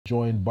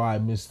joined by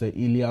Mr.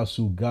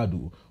 Ilyasu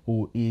Gadu,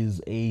 who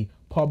is a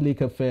public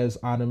affairs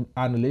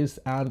analyst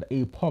and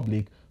a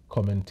public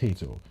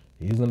commentator.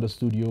 He's in the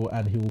studio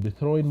and he will be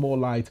throwing more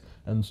light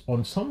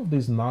on some of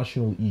these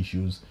national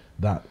issues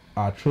that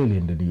are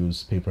trailing the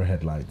newspaper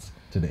headlines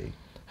today.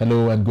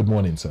 Hello and good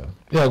morning, sir.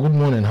 Yeah, good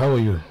morning. How are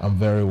you? I'm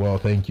very well,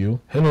 thank you.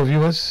 Hello,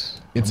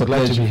 viewers. I'm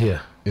glad to be here.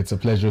 It's a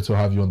pleasure to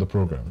have you on the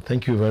program.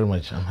 Thank you very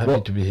much. I'm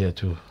happy to be here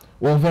too.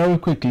 Well, very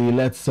quickly,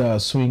 let's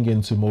swing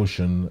into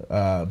motion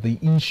the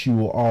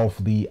issue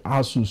of the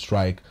Asuu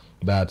strike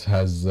that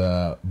has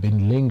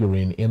been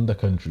lingering in the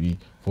country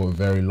for a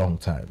very long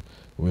time.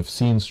 We've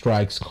seen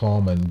strikes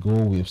come and go.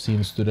 We've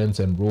seen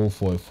students enroll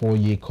for a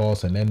 4-year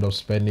course and end up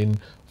spending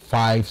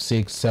 5,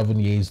 6, 7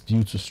 years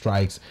due to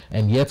strikes.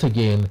 And yet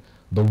again,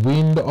 the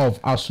wind of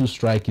Asuu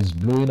strike is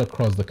blowing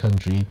across the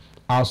country.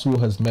 Asuu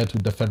has met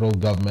with the federal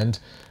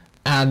government,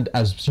 and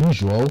as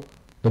usual,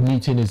 the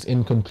meeting is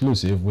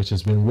inconclusive, which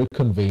has been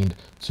reconvened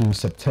to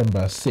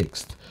September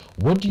 6th.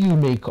 What do you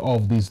make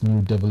of this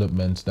new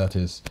development that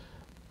is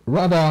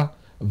rather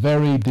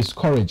very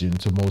discouraging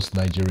to most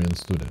Nigerian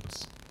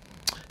students?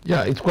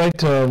 Yeah, it's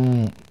quite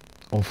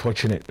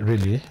unfortunate,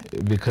 really,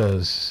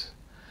 because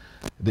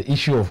the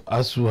issue of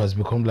Asuu has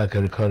become like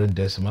a recurring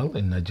decimal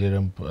in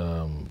Nigerian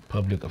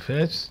public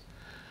affairs.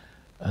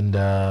 And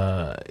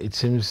it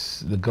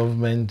seems the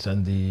government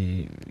and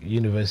the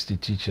university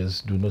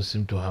teachers do not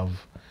seem to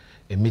have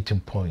a meeting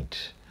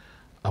point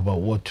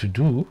about what to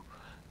do.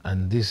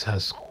 And this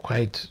has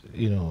quite,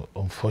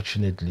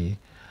 unfortunately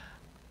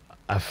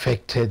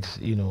affected,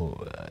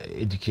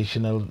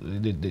 educational,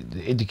 the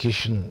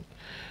education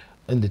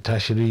in the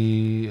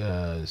tertiary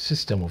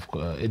system of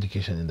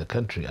education in the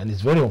country. And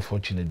it's very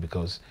unfortunate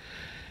because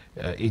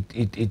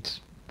it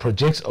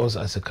projects us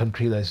as a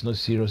country that is not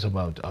serious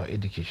about our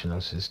educational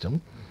system,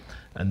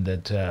 and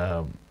that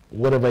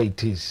whatever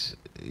it is,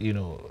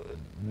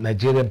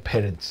 Nigerian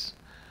parents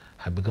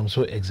have become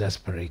so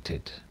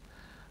exasperated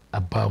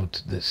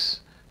about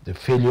this, the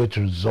failure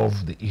to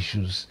resolve the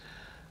issues,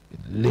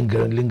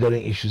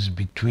 lingering issues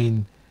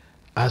between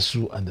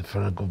Asuu and the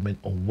federal government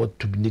on what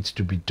needs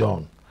to be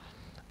done.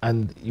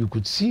 And you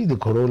could see the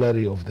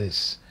corollary of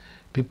this.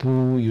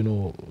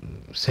 People,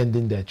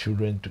 sending their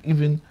children to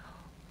even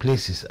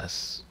places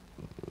as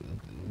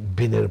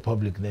Benin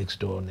Republic, next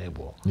door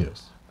neighbor.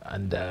 Yes.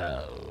 And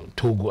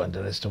Togo and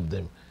the rest of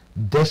them,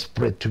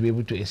 desperate to be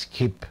able to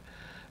escape,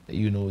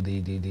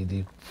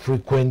 the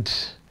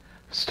frequent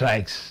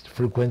strikes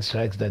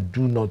that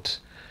do not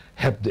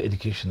help the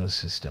educational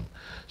system.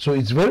 So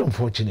it's very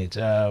unfortunate.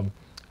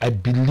 I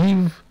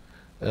believe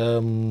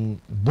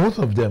both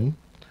of them,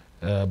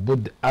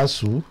 both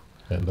Asuu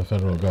and the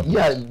federal government.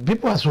 Yeah,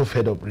 people are so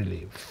fed up,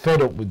 really,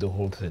 fed up with the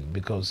whole thing,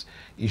 because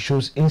it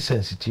shows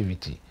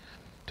insensitivity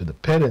to the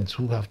parents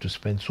who have to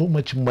spend so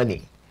much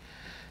money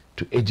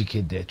to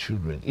educate their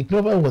children. It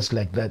never was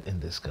like that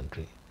in this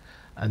country.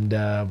 And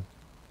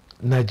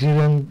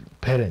Nigerian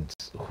parents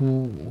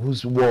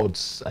whose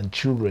wards and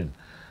children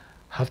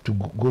have to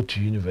go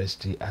to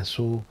university are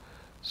so,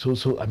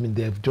 I mean,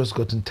 they have just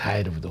gotten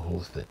tired of the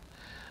whole thing.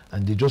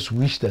 And they just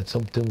wish that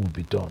something would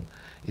be done.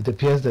 It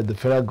appears that the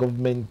federal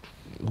government,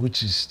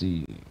 which is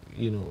the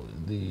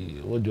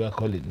what do I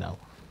call it now,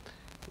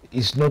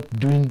 is not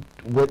doing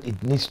what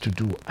it needs to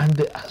do. And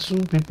the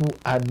Asuu people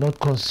are not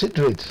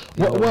considerate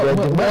of their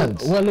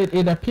demands. Well,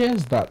 it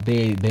appears that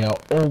there are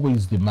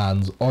always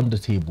demands on the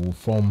table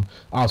from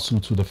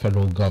Asuu to the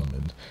federal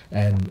government.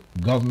 And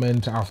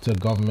government after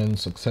government,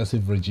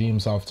 successive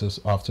regimes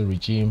after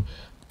regime,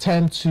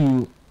 tend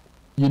to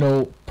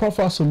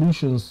proffer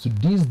solutions to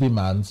these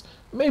demands,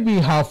 maybe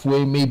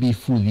halfway, maybe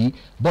fully,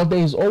 but there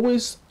is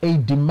always a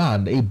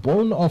demand, a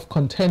bone of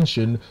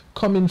contention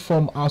coming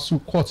from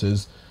Asuu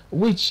quarters,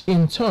 which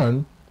in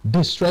turn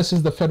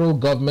distresses the federal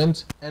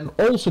government and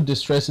also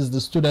distresses the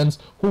students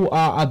who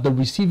are at the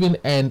receiving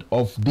end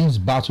of this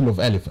battle of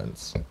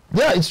elephants.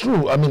 Yeah, it's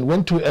true. I mean,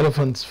 when two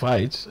elephants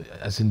fight,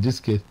 as in this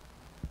case,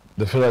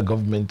 the federal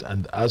government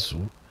and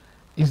Asuu,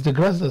 it's the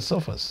grass that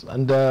suffers.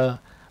 And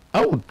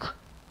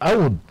I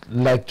would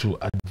like to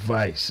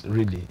advise,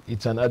 really,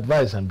 it's an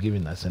advice I'm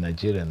giving as a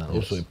Nigerian and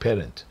also a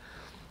parent,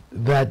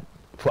 that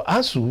for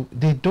Asuu,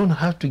 they don't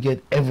have to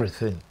get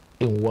everything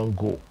in one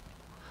go.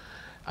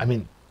 I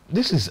mean,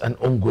 this is an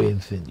ongoing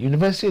thing.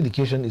 University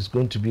education is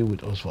going to be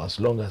with us for as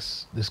long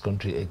as this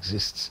country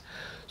exists.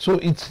 So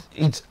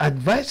it's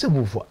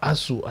advisable for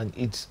Asuu and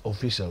its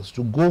officials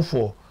to go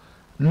for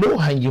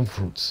low-hanging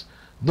fruits,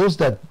 those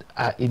that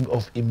are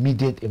of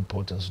immediate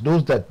importance,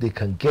 those that they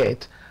can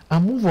get,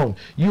 and move on.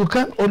 You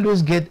can't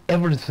always get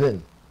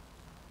everything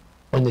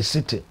on a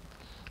sitting,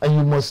 and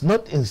you must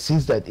not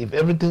insist that if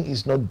everything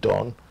is not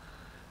done,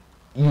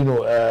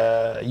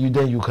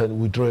 you can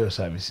withdraw your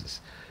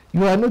services.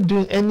 You are not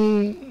doing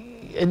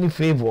any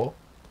favor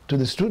to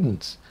the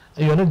students,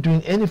 and you are not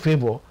doing any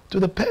favor to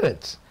the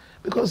parents,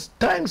 because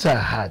times are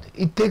hard.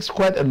 It takes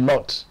quite a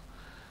lot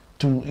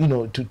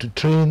to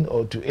train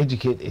or to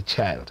educate a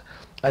child,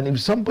 and if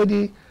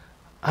somebody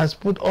has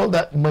put all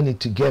that money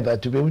together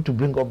to be able to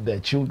bring up their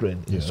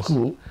children in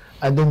school,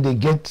 and then they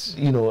get,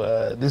 you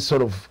know, this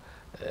sort of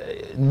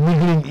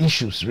niggling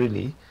issues,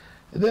 really,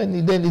 then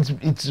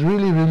it's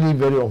really, really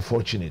very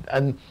unfortunate.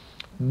 And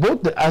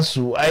both the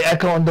Asuu, I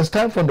can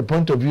understand from the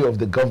point of view of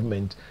the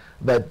government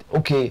that,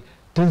 okay,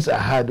 things are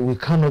hard, we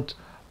cannot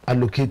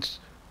allocate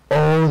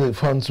all the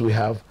funds we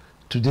have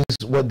to this,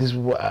 what these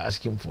people are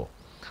asking for.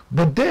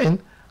 But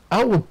then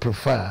I would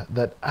prefer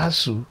that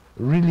Asuu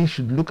really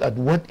should look at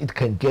what it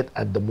can get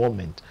at the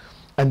moment,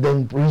 and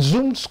then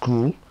resume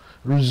school,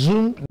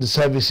 resume the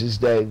services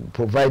they're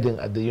providing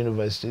at the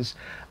universities,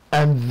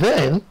 and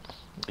then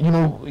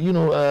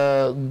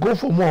go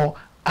for more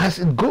as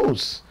it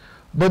goes.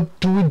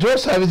 But to withdraw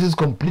services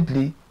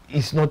completely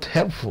is not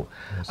helpful.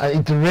 Yes.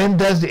 And it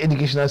renders the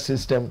educational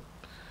system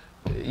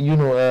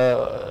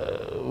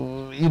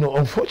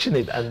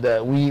unfortunate, and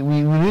we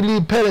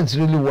really, parents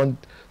really want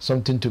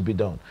something to be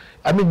done.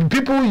 I mean,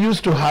 people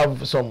used to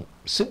have some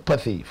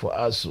sympathy for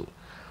Asuu,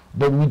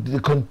 but with the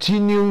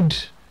continued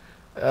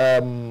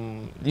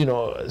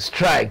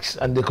strikes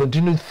and the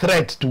continued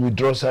threat to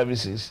withdraw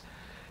services,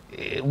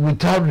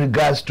 without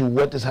regards to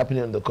what is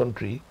happening in the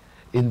country,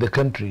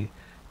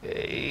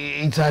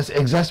 it has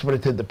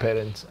exasperated the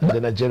parents and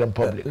the Nigerian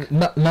public.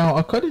 Now,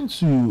 according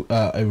to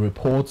a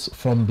report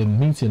from the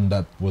meeting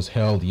that was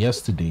held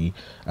yesterday,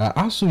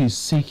 Asuu is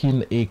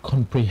seeking a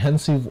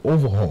comprehensive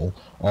overhaul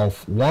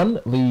of, one,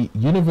 the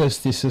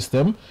university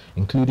system,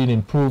 including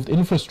improved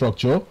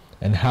infrastructure,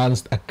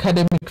 enhanced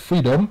academic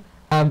freedom,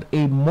 and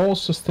a more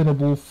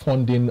sustainable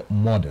funding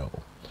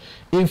model.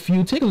 If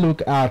you take a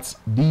look at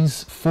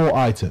these 4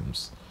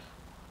 items,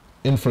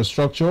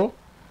 infrastructure,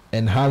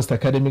 enhanced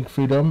academic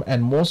freedom,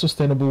 and more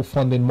sustainable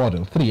funding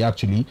model, 3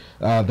 actually,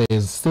 there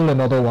is still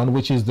another one,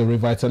 which is the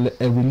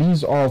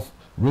release of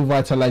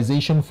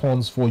revitalization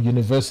funds for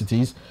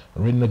universities,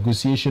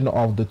 renegotiation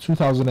of the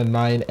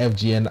 2009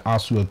 FGN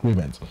Asuu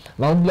agreement.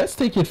 Now let's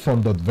take it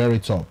from the very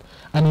top.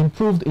 An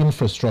improved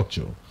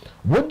infrastructure.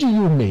 What do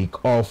you make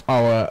of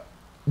our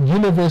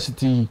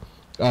university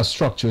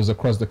structures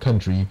across the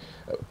country,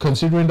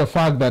 considering the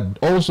fact that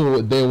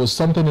also there was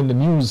something in the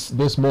news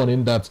this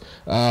morning that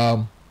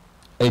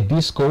a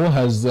disco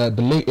has a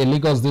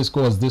Lagos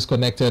disco has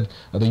disconnected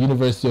the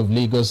University of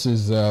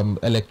Lagos's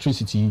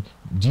electricity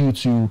due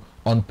to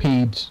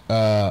unpaid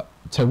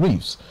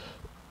tariffs.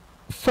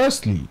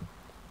 Firstly,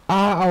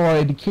 are our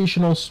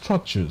educational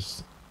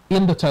structures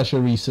in the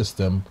tertiary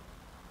system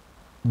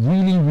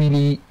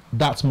really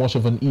that much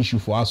of an issue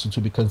for us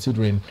to be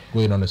considering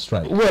going on a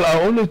strike? Well,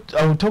 I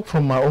will talk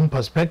from my own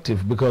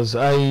perspective, because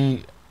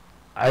I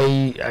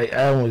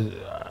would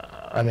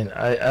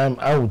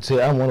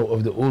say I'm one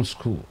of the old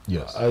school.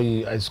 Yes.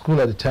 I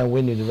schooled at the time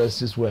when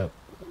universities were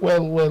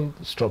well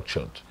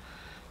structured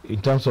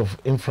in terms of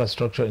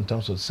infrastructure, in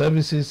terms of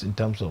services, in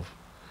terms of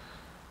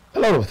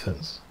a lot of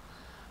things.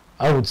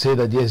 I would say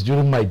that yes,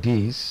 during my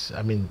days,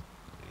 I mean,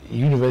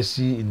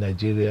 university in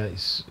Nigeria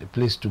is a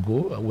place to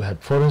go. We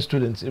had foreign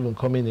students even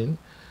coming in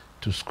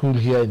to school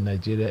here in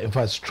Nigeria, in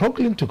fact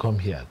struggling to come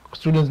here.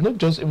 Students not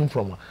just even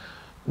from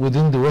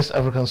within the West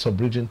African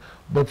sub-region,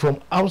 but from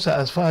outside,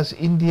 as far as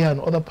India and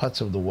other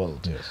parts of the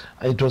world. Yes.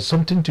 And it was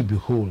something to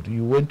behold.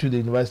 You went to the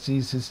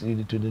universities in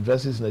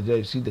Nigeria,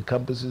 you see the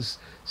campuses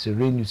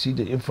serene, you see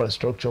the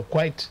infrastructure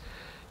quite,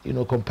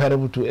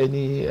 comparable to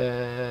any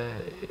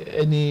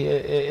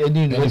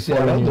university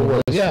around the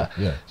world. Yeah.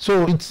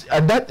 So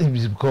and that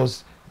is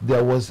because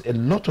there was a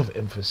lot of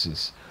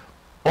emphasis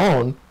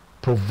on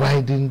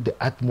providing the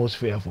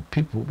atmosphere for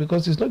people,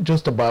 because it's not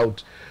just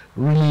about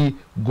really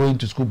going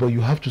to school, but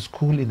you have to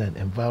school in an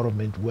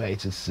environment where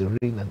it is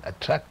serene and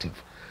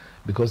attractive,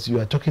 because you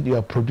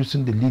are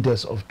producing the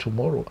leaders of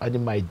tomorrow. And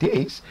in my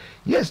days,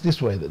 yes,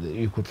 this way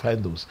you could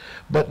find those.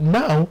 But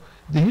now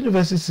the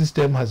university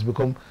system has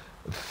become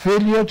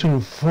failure to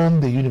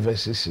reform the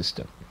university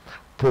system,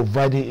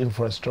 providing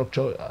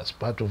infrastructure as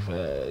part of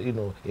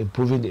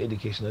improving the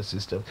educational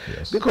system.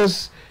 Yes.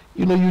 Because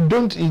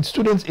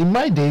students in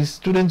my days,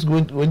 students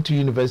went to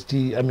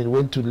university,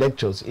 went to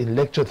lectures in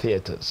lecture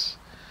theaters,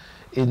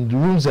 in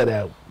rooms that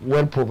are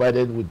well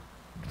provided with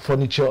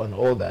furniture and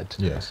all that.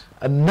 Yes.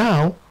 And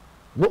now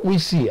what we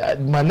see,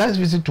 my last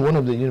visit to one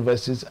of the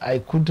universities, I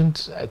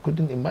couldn't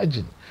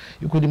imagine.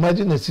 You could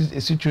imagine a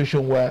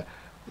situation where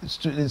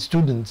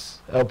students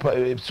are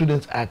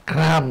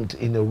crammed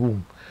in a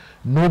room,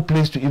 no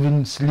place to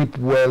even sleep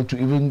well, to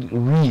even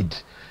read,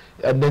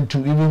 and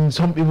then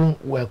some even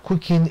were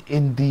cooking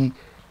in the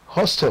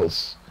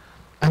hostels.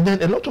 And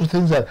then a lot of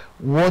things that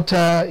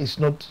water is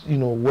not,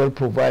 well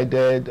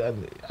provided,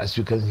 and as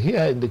you can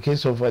hear in the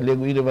case of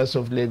University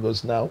of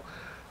Lagos now,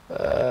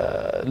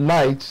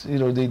 light,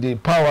 the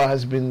power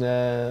has been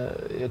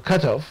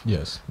cut off.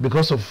 Yes.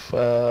 Because of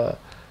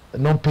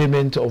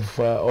non-payment of,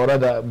 or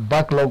rather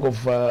backlog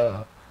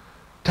of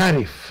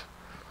tariff.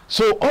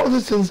 So all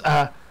these things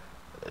are,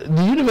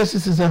 the university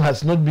system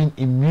has not been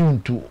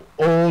immune to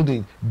all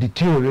the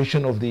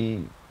deterioration of the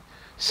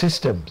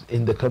systems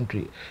in the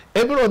country.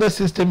 Every other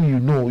system you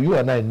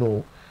and I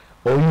know,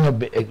 or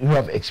you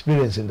have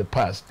experienced in the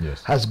past,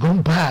 yes, has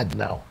gone bad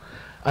now.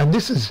 And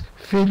this is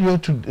failure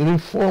to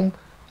reform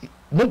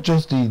not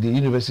just the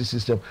university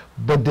system,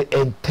 but the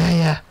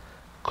entire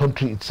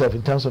country itself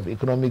in terms of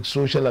economic,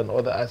 social, and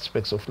other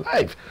aspects of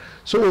life.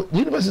 So the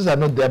universities are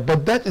not there,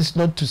 but that is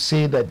not to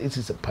say that it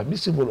is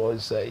permissible or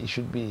it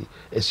should be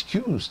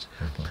excused,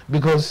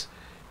 because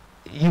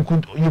you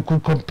could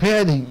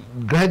compare the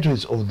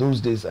graduates of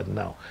those days and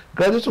now.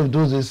 Graduates of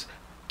those days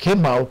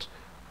came out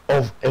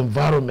of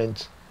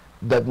environments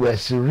that were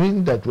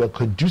serene, that were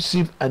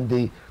conducive, and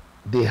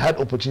they had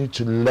opportunity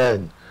to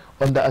learn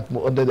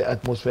under the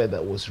atmosphere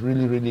that was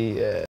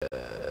really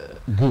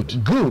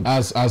good,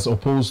 as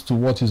opposed to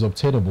what is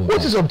obtainable.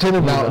 What is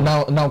obtainable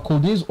now?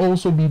 Could this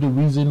also be the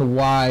reason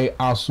why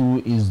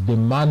Asuu is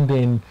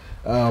demanding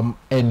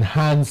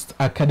enhanced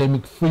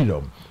academic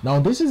freedom? Now,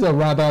 this is a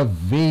rather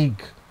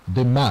vague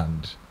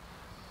demand.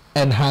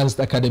 Enhanced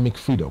academic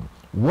freedom.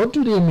 What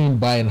do they mean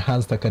by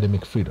enhanced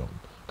academic freedom?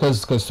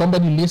 Because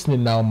somebody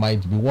listening now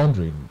might be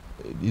wondering,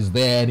 is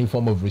there any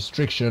form of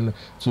restriction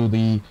to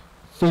the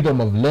freedom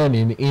of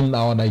learning in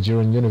our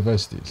Nigerian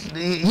universities?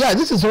 Yeah,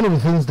 this is one of the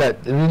things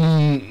that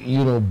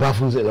really,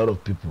 baffles a lot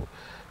of people,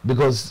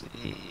 because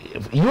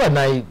you and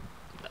I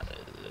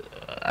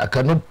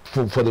cannot,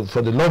 for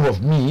the love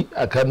of me,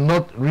 I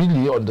cannot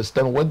really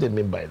understand what they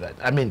mean by that.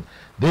 I mean,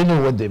 they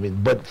know what they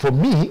mean, but for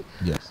me,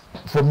 yes,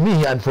 for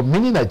me and for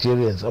many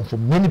Nigerians and for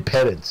many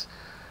parents,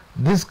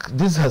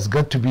 this has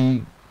got to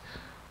be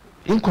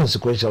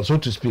inconsequential, so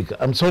to speak.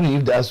 I'm sorry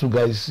if the Asuu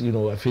guys,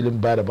 are feeling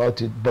bad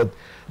about it, but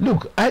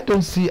look, I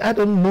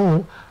don't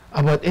know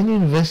about any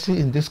university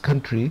in this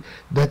country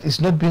that is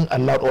not being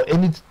allowed, or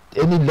any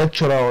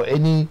lecturer or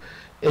any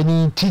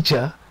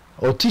teacher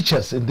or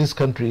teachers in this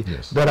country,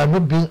 yes, that are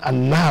not being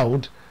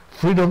allowed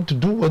freedom to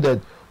do what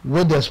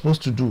they're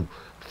supposed to do,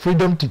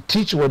 freedom to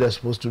teach what they're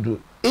supposed to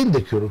do in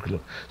the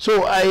curriculum.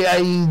 So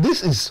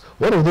this is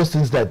one of those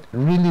things that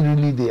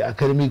really the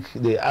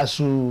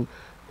Asuu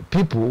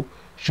people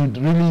should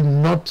really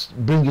not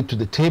bring it to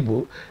the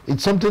table.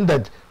 It's something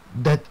that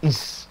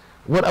is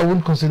what I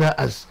would consider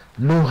as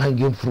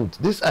low-hanging fruit.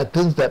 These are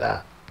things that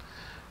are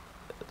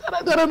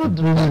not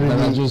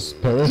really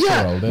just peripheral.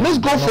 Yeah, let's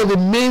go for the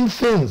main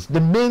things. The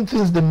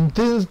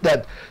things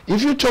that,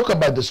 if you talk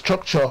about the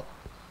structure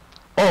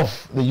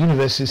of the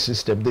university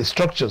system, the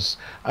structures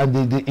and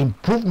the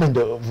improvement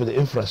of the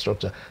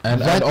infrastructure,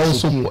 and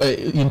also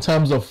in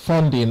terms of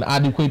funding,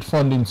 adequate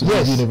funding to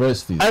these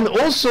universities, and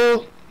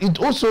also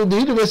the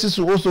universities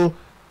will also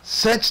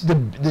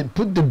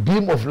put the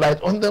beam of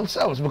light on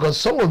themselves, because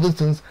some of these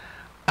things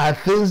are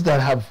things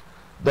that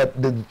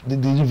the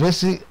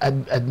university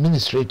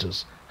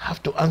administrators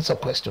have to answer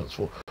questions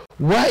for.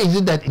 Why is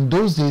it that in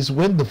those days,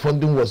 when the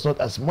funding was not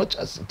as much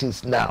as it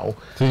is now,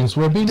 things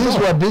were being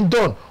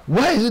done?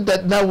 Why is it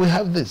that now we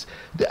have this?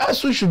 The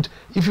Asuu should,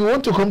 if you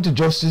want to come to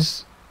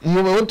justice, you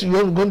have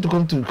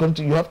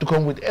to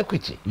come with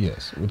equity.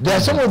 Yes. There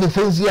are some of the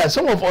things. Yeah,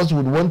 some of us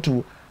would want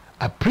to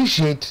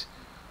appreciate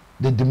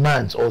the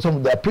demands, or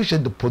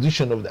appreciate the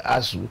position of the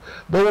Asuu,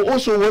 but we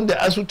also want the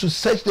Asuu to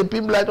set the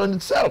beam light on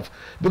itself,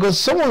 because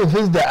some of the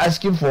things they're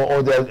asking for,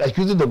 or they're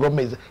accusing the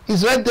government,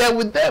 is right there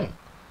with them.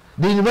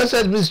 The university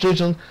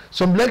administration,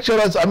 some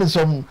lecturers,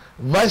 some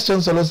vice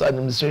chancellors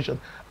administration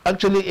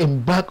actually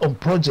embark on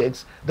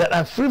projects that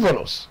are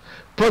frivolous,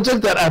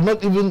 projects that are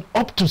not even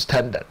up to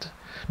standard.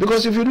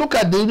 Because if you look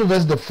at the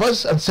university, the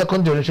first and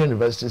second generation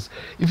universities,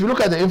 if you look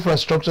at the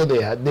infrastructure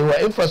they had, they were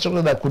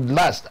infrastructure that could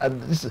last,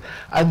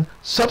 and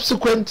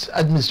subsequent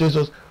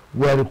administrators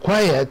were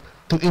required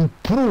to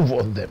improve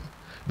on them,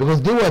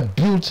 because they were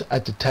built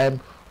at a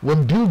time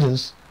when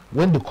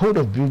the code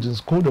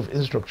of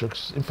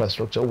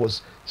infrastructure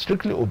was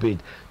strictly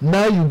obeyed.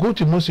 Now you go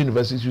to most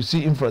universities, you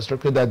see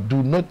infrastructure that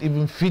do not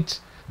even fit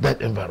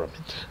that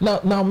environment.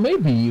 Now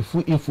maybe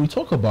if we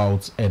talk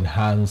about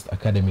enhanced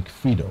academic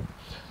freedom,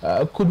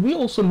 could we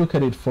also look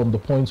at it from the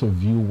point of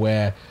view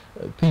where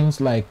things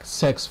like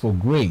sex for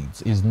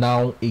grades is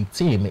now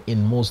 18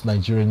 in most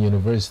Nigerian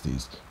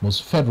universities,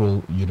 most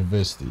federal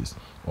universities,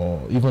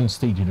 or even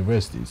state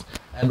universities,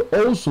 and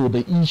also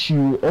the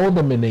issue or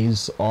the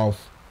menace of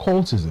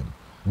cultism,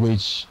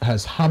 which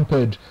has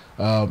hampered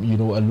a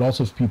lot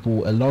of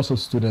people, a lot of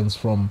students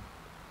from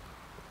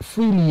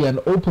freely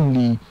and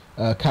openly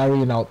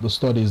carrying out the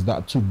studies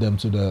that took them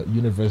to the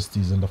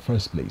universities in the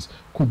first place.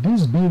 Could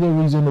this be the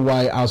reason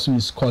why Asuu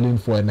is calling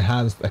for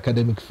enhanced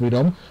academic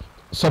freedom?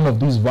 Some of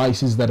these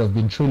vices that have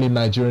been trailing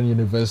Nigerian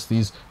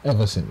universities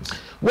ever since.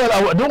 Well,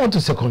 I don't want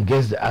to second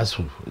guess the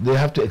Asuu. They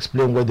have to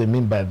explain what they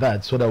mean by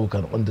that so that we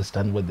can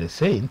understand what they're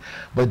saying.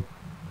 But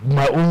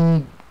my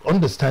own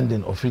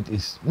understanding of it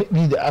is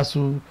maybe the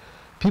Asuu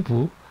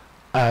people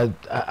are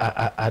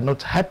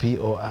not happy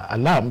or are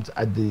alarmed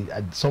at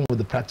some of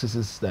the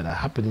practices that are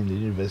happening in the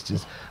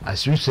universities.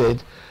 As you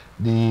said,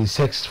 the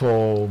sex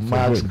for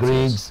marks,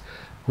 grades,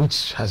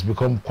 which has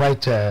become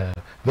quite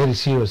very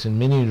serious in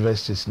many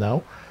universities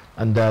now.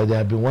 And there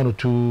have been one or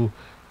two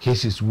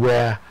cases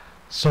where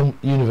some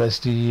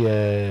university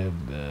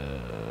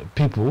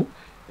people,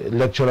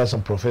 lecturers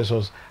and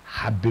professors,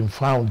 have been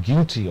found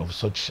guilty of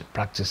such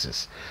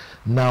practices.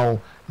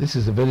 Now, this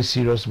is a very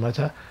serious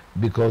matter,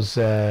 because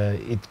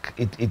it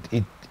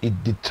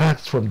it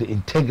detracts from the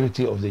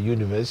integrity of the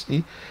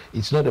university.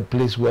 It's not a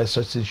place where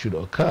such things should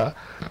occur.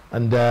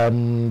 And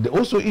the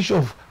also issue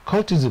of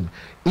cultism,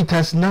 it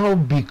has now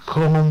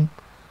become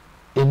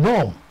a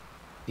norm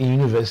in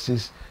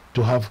universities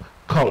to have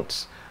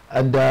cults,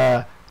 and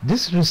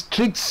this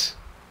restricts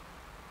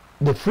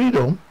the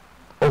freedom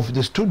of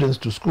the students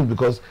to school,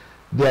 because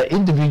there are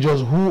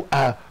individuals who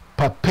are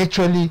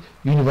perpetually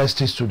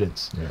university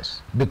students.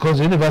 Yes. Because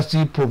the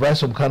university provides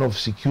some kind of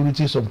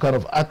security, some kind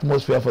of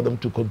atmosphere for them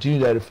to continue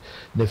their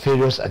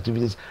nefarious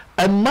activities.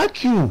 And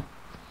mark you,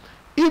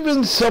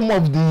 even some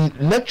of the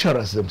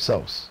lecturers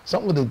themselves,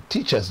 some of the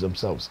teachers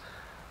themselves,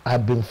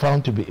 have been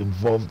found to be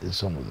involved in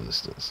some of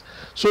these things.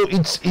 So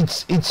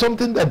it's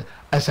something that,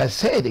 as I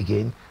said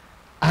again,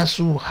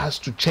 ASUU has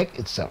to check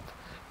itself.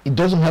 It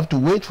doesn't have to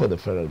wait for the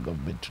federal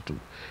government to do.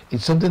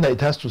 It's something that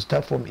it has to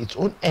start from its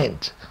own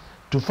end,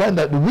 to find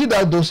that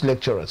without those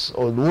lecturers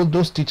or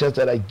those teachers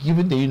that are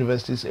giving the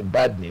universities a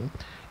bad name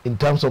in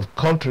terms of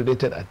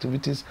cult-related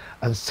activities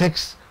and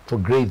sex for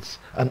grades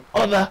and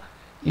other,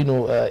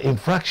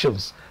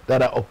 infractions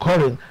that are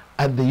occurring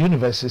at the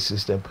university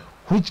system,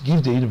 which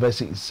gives the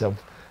university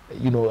itself,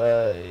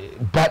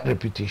 bad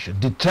reputation,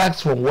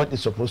 detracts from what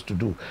it's supposed to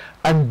do.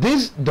 And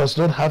this does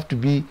not have to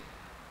be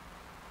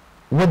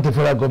what the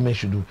federal government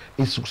should do.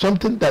 It's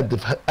something that the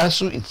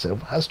ASUU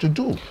itself has to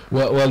do.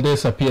 Well,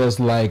 this appears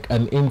like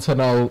an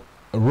internal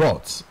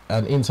rot,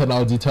 an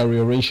internal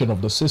deterioration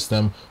of the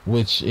system,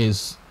 which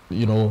is,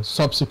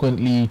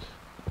 subsequently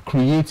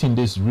creating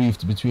this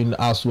rift between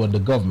ASUU and the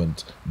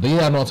government. They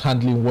are not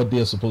handling what they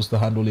are supposed to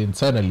handle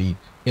internally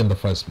in the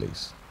first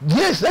place.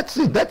 Yes, that's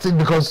it. That's it.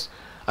 Because,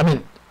 I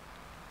mean,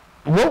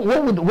 what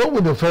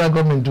would the federal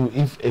government do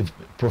if a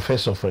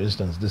professor, for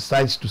instance,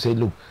 decides to say,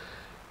 look,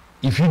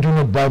 if you do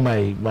not buy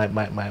my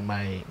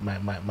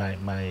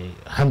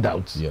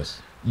handouts,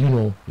 yes, you're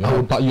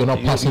not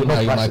passing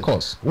my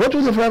course. What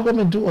will the federal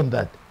government do on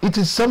that? It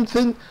is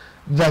something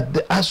that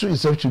the ASUU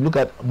itself should look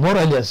at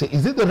morally and say,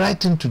 is it the right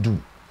thing to do?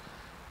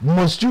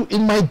 Must you?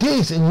 In my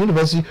days in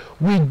university,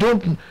 we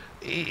don't.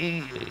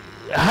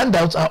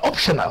 Handouts are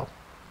optional.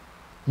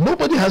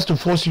 Nobody has to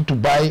force you to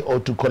buy or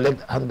to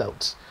collect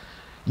handouts.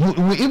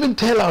 We even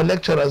tell our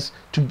lecturers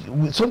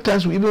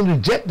sometimes we even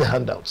reject the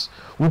handouts.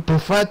 We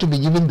prefer to be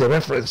given the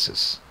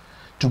references,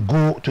 to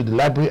go to the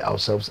library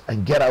ourselves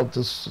and get out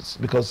this,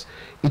 because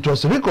it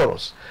was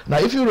rigorous. Now,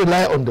 if you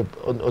rely on the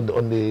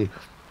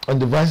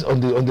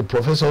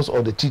professors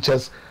or the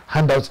teachers'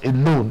 handouts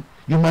alone,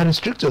 you might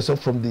restrict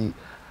yourself from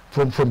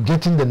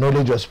getting the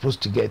knowledge you're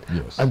supposed to get,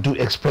 yes, and to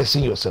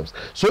expressing yourselves.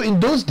 So in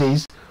those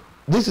days,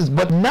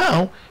 but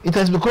now it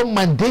has become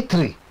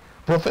mandatory.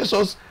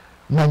 Professors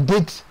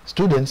mandate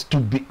students to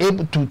be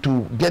able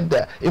to get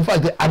there. In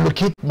fact, they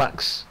allocate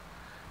marks,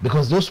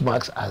 because those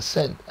marks are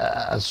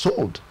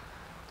sold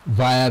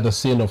via the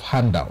sale of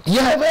handouts.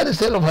 Yeah, via the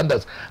sale of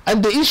handouts.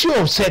 And the issue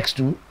of sex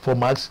too for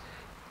marks,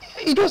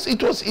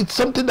 it's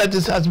something that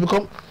has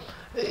become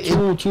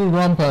too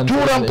rampant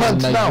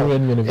in now.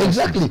 Universities.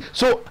 Exactly.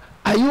 So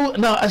are you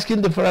now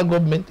asking the federal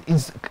government,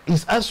 is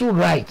ASUU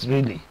right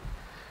really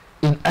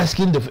in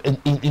asking in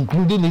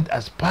including it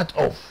as part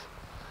of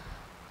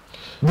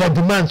their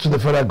demands to the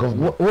federal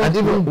government, and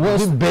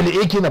even belly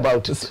aching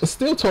about it?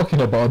 Still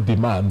talking about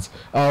demands,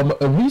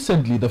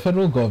 recently the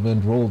federal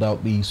government rolled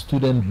out the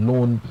student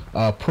loan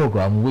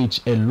program,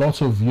 which a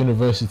lot of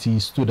university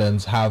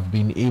students have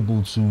been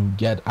able to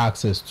get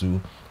access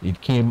to. It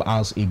came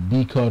as a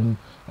beacon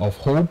of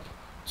hope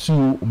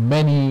to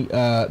many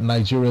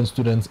Nigerian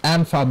students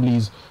and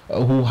families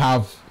who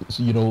have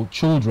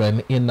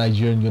children in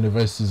Nigerian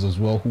universities as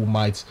well, who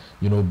might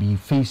be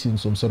facing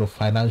some sort of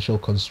financial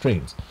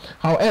constraints.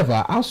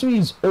 However, ASUU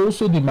is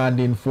also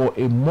demanding for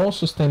a more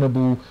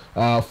sustainable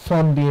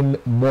funding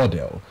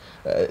model.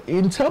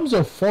 In terms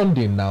of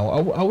funding now,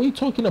 are we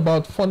talking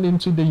about funding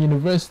to the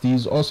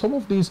universities, or some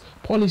of these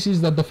policies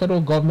that the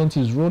federal government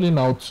is rolling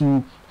out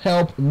to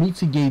help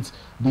mitigate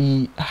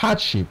the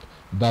hardship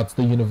that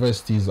the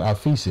universities are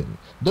facing?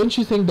 Don't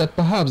you think that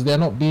perhaps they're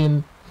not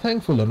being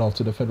thankful enough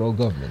to the federal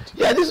government?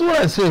 Yeah, this is what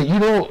I say.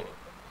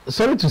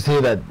 Sorry to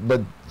say that,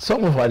 but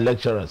some of our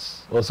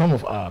lecturers or some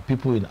of our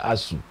people in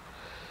ASUU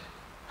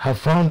have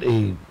found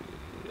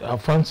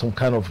some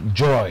kind of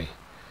joy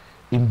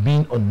in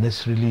being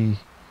unnecessarily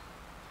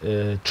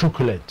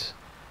truculent,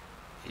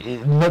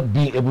 not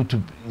being able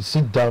to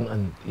sit down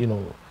and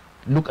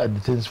look at the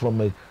things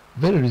from a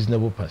very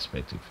reasonable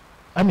perspective.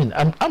 I mean,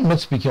 I'm not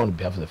speaking on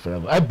behalf of the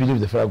federal government. I believe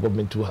the federal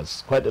government too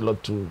has quite a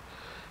lot to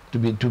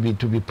be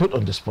put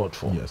on the spot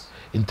for, yes,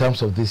 in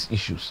terms of these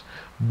issues.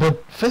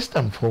 But first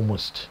and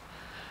foremost,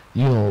 I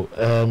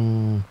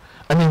mean,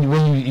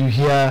 when you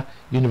hear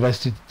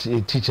university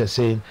teachers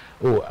saying,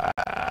 "Oh,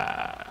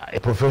 a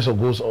professor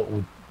goes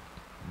with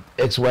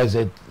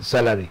XYZ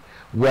salary,"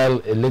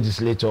 while a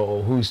legislator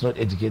or who is not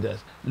educated,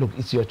 look,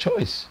 it's your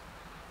choice.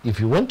 If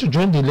you want to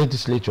join the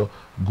legislature,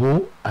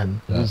 go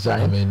and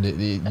resign. I mean,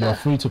 you're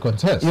free to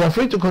contest. You are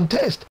free to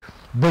contest.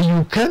 But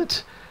you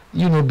can't,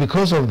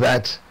 because of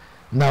that,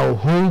 now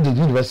hold the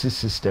university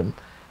system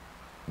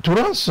to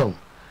ransom.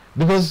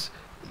 Because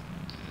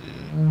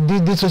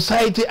the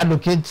society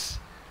allocates,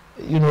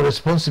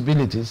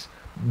 responsibilities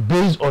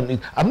based on it.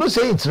 I'm not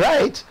saying it's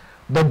right,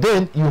 but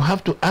then you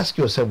have to ask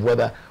yourself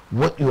whether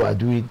what you are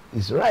doing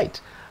is right.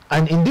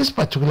 And in this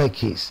particular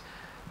case,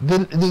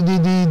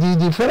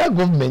 the federal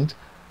government,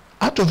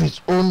 out of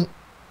its own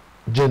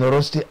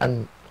generosity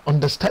and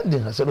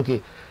understanding, has said,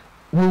 okay,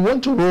 we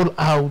want to roll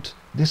out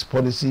this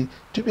policy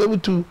to be able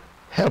to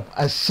help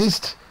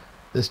assist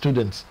the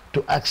students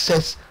to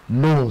access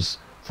loans.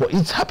 For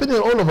it's happening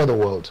all over the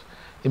world.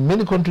 In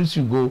many countries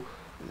you go,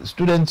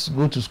 students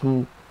go to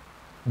school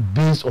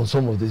based on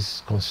some of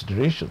these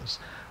considerations.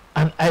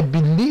 And I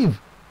believe,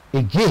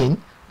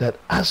 again, that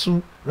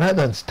Asuu,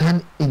 rather than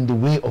stand in the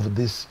way of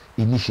this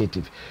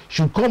initiative,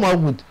 should come out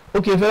with,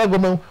 okay, federal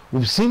government,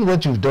 we've seen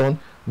what you've done.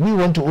 We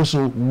want to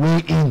also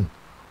weigh in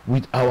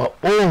with our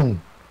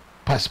own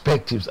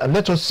perspectives, and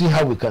let us see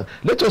how we can.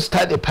 Let us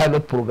start a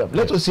pilot program.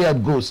 Let us see how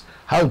it goes,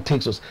 how it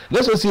takes us.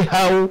 Let us see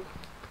how,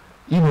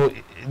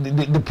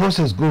 the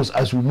process goes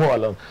as we move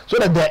along. So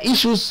that there are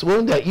issues,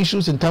 when there are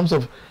issues in terms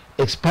of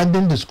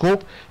expanding the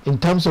scope, in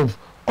terms of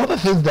other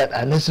things that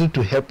are necessary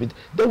to help it,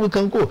 then we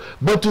can go.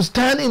 But to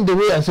stand in the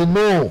way and say,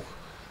 no,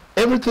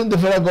 everything the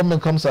federal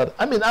government comes out,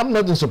 I mean, I'm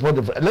not in support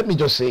of it. Let me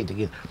just say it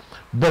again.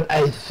 But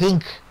I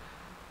think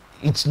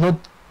it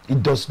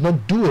does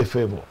not do a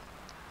favor.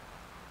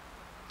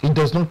 It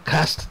does not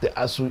cast the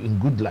Asuu in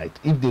good light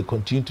if they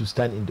continue to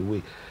stand in the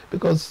way.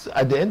 Because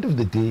at the end of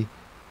the day,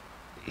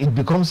 it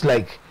becomes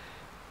like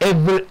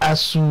every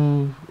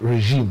Asuu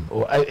regime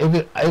or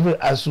every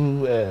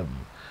Asuu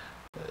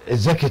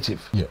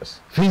executive,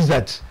 yes, feels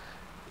that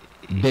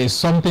there's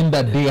something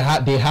that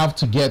they have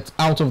to get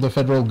out of the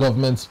federal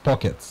government's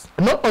pockets.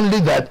 Not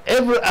only that,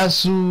 every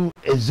Asuu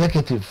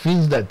executive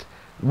feels that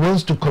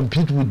wants to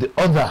compete with the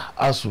other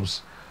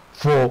Asuus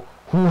for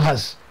who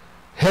has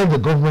held the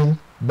government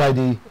by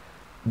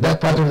that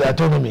part of the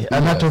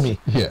anatomy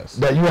yes,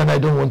 that you and I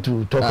don't want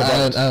to talk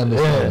about. I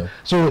understand.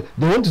 So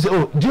they want to say,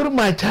 oh, during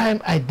my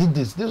time I did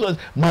this. This was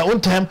my own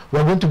time.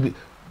 We're going to be,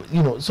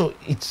 so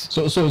it's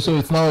so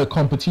it's now a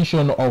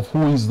competition of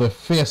who is the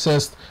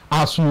fiercest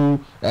Asuu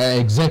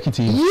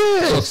executive.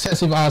 Yes,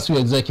 successive Asuu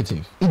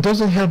executive. It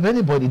doesn't help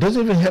anybody. It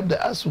doesn't even help the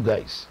Asuu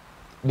guys,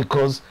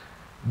 because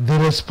the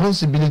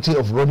responsibility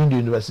of running the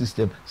university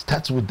system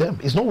starts with them.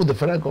 It's not with the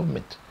federal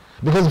government.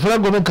 Because the federal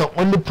government can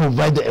only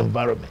provide the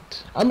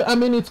environment. I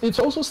mean, it's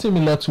also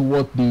similar to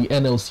what the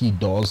NLC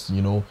does,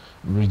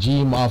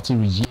 regime after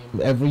regime.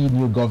 Every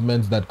new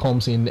government that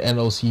comes in,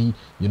 NLC,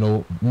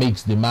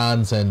 makes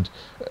demands, and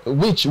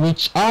which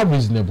are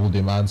reasonable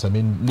demands. I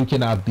mean,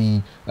 looking at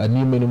the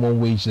new minimum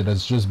wage that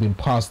has just been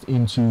passed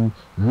into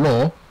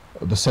law,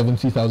 the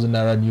 70,000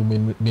 naira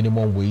new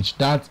minimum wage,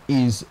 that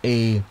is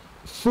a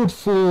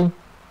fruitful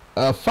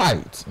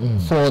fight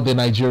for the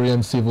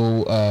Nigerian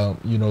civil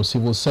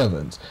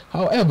servants.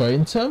 However,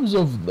 in terms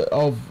of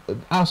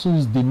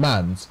Asuu's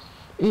demands,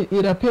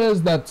 it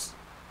appears that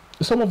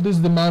some of these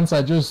demands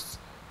are just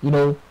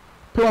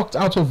plucked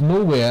out of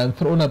nowhere and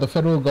thrown at the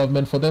federal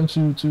government for them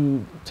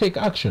to take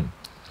action.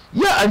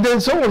 Yeah, and then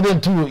some of them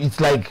too,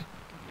 it's like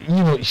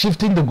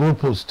shifting the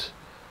goalpost.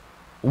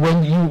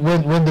 When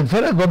the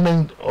federal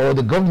government or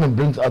the government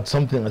brings out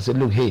something and say,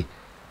 look, hey,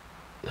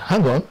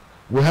 hang on,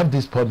 we have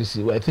this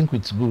policy, I think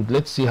it's good,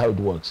 let's see how it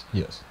works.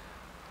 Yes.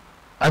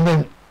 And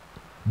then,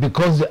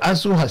 because the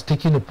Asuu has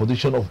taken a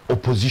position of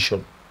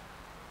opposition,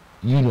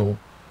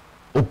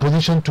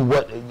 opposition to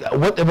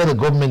whatever the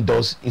government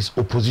does is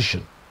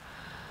opposition.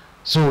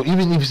 So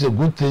even if it's a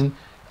good thing,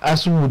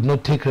 Asuu would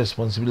not take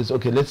responsibility.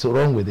 Okay, let's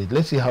run with it.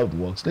 Let's see how it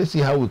works. Let's see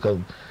how we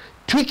can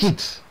tweak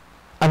it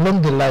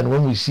along the line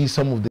when we see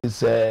some of this,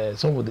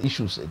 some of the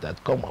issues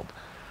that come up.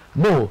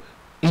 No,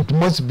 it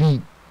must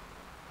be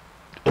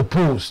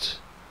opposed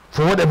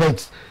for whatever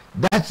it's.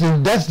 That's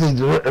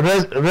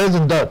the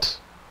raison d'etre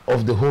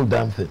of the whole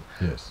damn thing.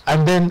 Yes.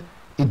 And then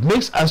it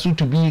makes Asuu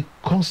to be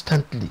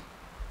constantly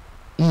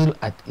ill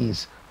at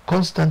ease,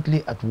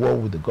 constantly at war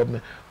with the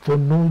government for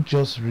no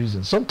just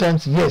reason.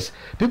 Sometimes, yes,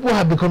 people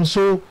have become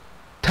so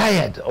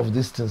tired of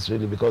these things,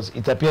 really, because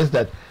it appears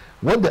that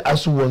what the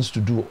Asuu wants to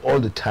do all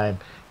the time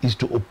is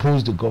to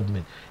oppose the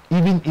government.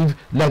 Even if,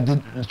 like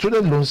the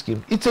student loan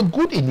scheme, it's a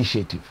good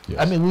initiative. Yes.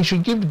 I mean, we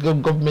should give the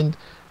government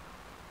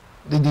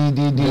the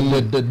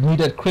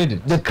needed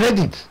credit. The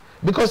credit,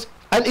 because,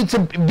 and it's a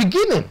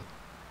beginning.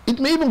 It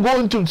may even go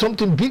into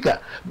something bigger,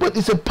 but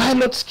it's a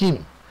pilot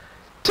scheme.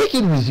 Take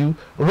it with you,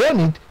 run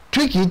it,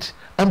 tweak it,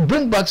 and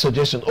bring back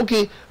suggestions.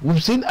 Okay,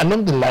 we've seen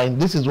along the line,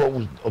 this is what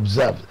we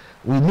observed.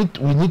 We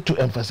need to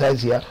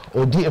emphasize here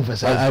or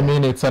de-emphasize. I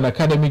mean, it's an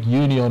academic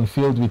union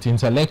filled with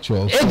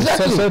intellectuals.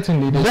 Exactly. So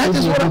certainly, that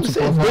is what I'm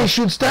saying. They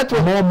should start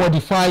with more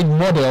modified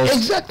models.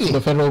 Exactly. To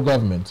the federal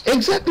government.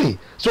 Exactly.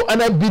 So,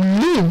 and I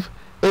believe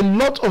a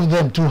lot of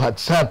them too had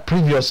served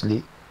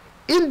previously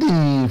in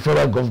the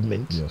federal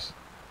government. Yes.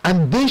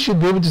 And they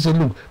should be able to say,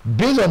 look,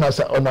 based on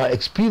our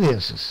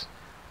experiences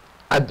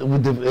at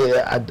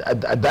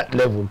that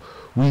level,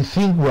 we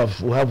think we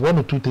have one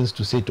or two things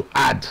to say to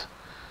add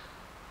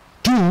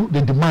to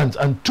the demands,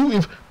 and two,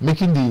 if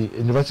making the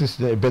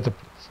university a better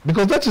place.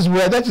 because that is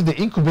the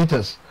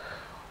incubators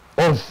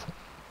of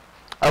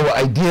our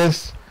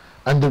ideas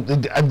and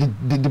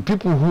the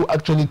people who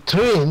actually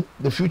train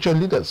the future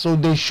leaders. So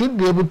they should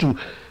be able to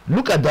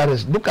look at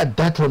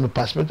that from a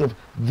perspective of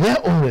their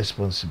own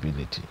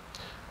responsibility.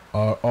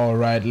 All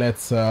right,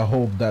 let's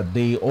hope that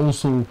they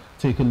also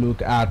take a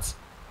look at,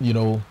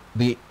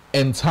 the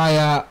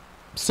entire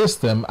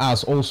system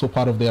as also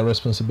part of their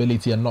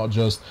responsibility, and not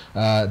just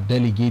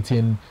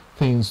delegating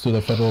things to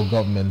the federal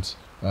government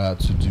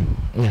to do.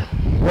 Yeah.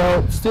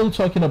 Well, still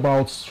talking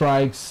about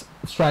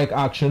strike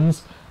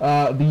actions,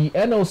 the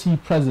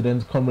NLC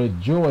president, Comrade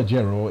Joe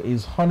Ajero,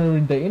 is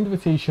honoring the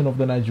invitation of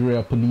the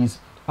Nigeria police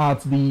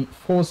at the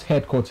force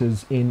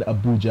headquarters in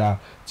Abuja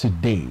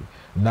today.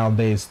 Now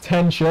there's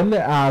tension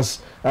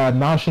as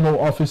national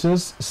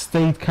officers,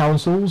 state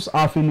councils,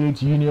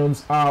 affiliate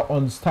unions are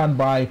on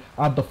standby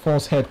at the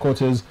force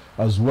headquarters,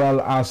 as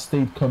well as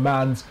state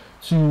commands,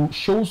 to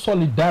show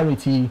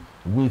solidarity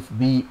with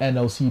the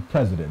NLC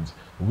president.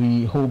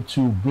 We hope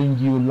to bring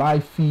you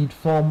live feed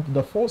from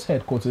the force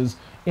headquarters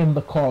in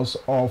the course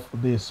of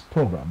this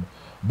program.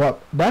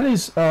 But that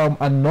is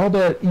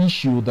another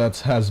issue that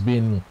has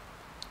been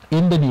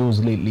in the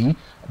news lately,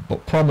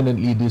 but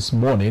prominently this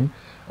morning.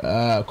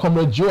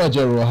 Comrade Joe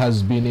Ajero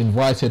has been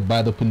invited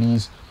by the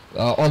police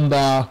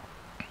under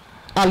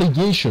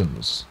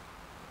allegations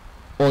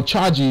or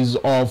charges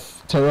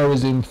of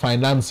terrorism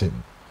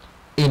financing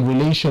in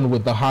relation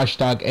with the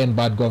hashtag End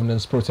Bad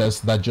Governance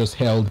protest that just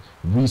held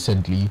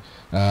recently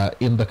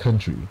in the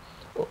country.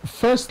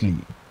 Firstly,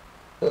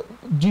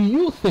 do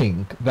you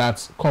think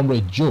that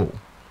Comrade Joe,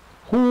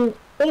 who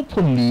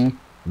openly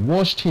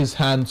washed his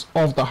hands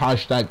off the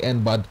hashtag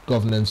End Bad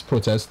Governance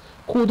protest,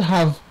 could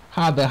have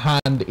had a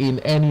hand in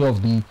any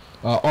of the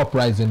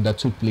uprising that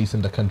took place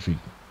in the country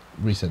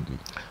recently?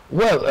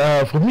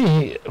 Well, for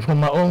me,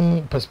 from my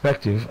own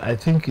perspective, I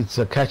think it's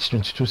a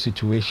catch-22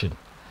 situation,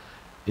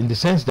 in the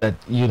sense that,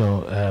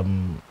 either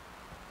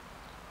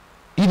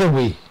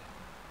way,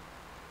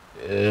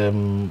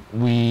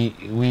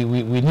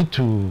 we need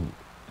to,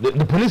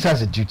 the police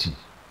has a duty,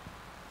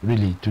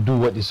 really, to do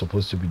what it's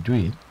supposed to be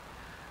doing.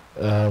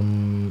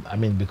 But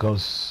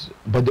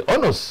the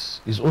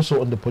onus is also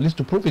on the police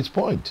to prove its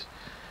point.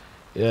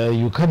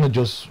 You cannot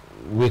just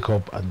wake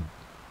up and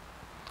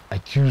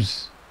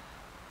accuse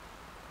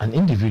an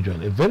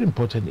individual, a very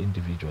important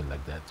individual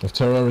like that, of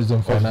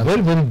terrorism, of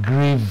very, very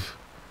grave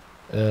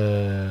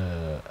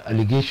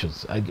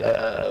allegations,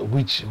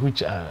 which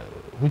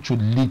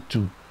would lead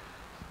to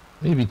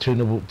maybe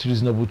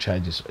reasonable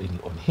charges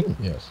on him.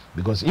 Yes.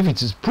 Because if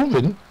it is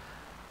proven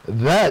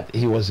that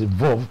he was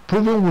involved,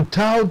 proven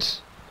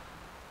without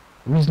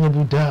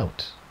reasonable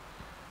doubt,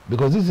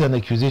 because this is an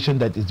accusation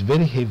that is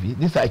very heavy.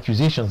 These are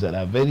accusations that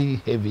are very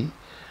heavy,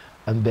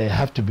 and they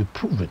have to be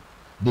proven.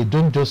 They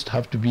don't just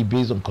have to be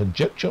based on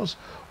conjectures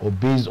or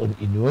based on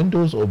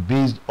innuendos or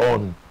based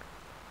on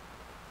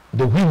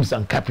the whims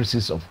and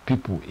caprices of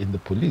people in the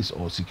police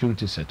or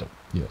security setup.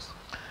 Yes.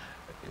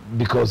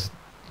 Because,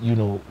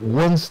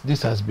 once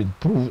this has been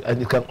proved,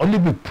 and it can only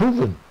be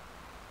proven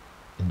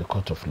in the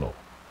court of law,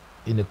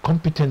 in a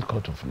competent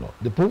court of law.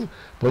 The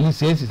police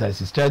says it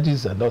has its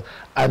charges and all,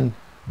 and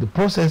the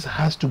process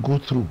has to go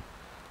through,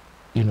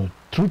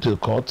 through to the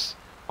courts,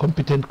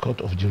 competent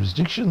court of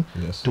jurisdiction,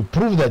 yes, to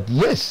prove that,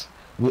 yes,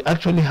 we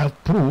actually have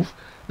proof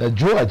that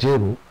Joe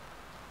Ajero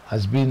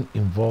has been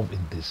involved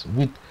in this.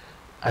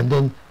 And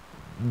then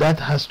that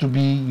has to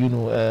be,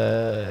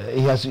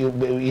 it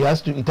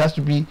has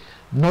to be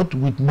not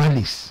with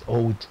malice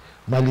or with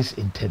malice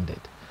intended.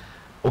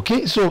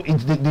 Okay, so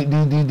it's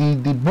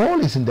the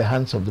ball is in the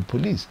hands of the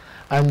police,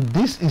 and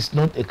this is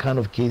not a kind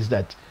of case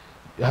that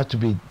you have to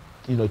be,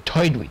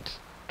 toyed with,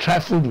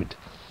 trifled with,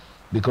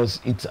 because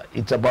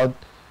it's about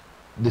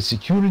the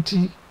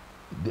security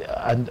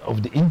and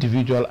of the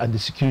individual and the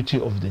security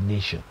of the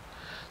nation.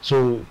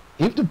 So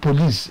if the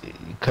police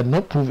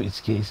cannot prove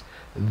its case,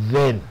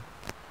 then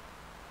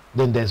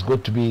there's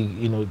got to be,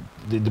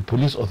 the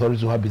police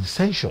authorities who have been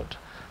censured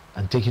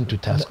and taken to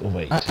task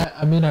over it.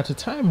 I mean, at a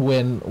time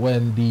when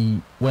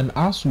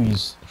Asuu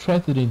is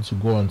threatening to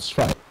go on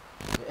strike,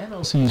 the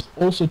NLC is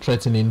also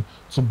threatening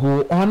to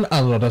go on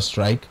another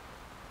strike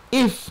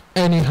if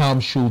any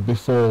harm should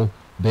befall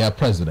their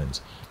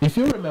president. If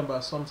you remember,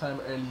 sometime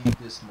early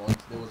this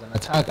month, there was an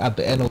attack at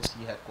the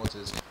NLC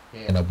headquarters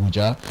here in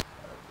Abuja.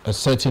 A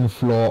certain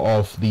floor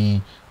of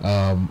the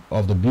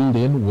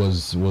building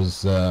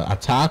was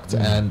attacked,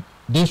 and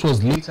this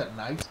was late at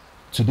night.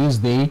 To this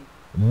day,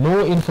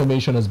 no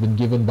information has been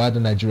given by the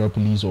Nigeria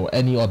police or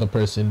any other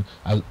person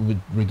with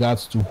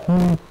regards to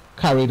who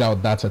carried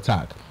out that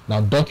attack.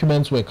 Now,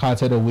 documents were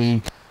carted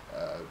away,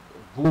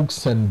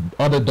 books and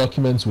other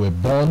documents were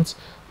burnt.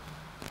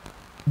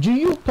 Do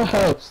you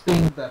perhaps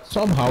think that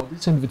somehow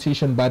this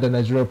invitation by the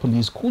Nigeria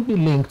police could be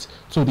linked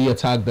to the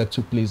attack that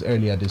took place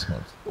earlier this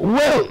month?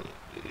 Well,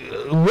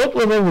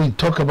 whatever we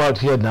talk about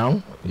here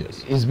now,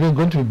 yes, is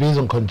going to be based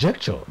on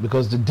conjecture,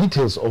 because the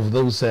details of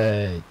those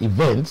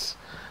events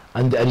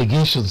and the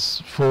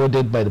allegations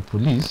forwarded by the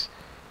police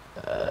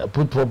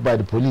put forth by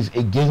the police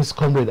against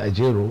Comrade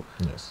Ajero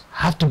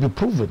have to be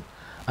proven.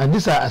 And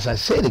these are, as I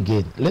said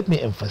again, let me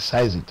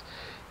emphasize it,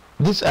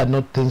 these are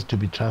not things to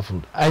be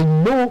trifled. I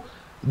know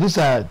these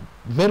are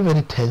very,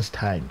 very tense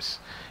times.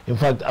 In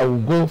fact, I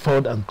will go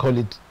forward and call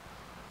it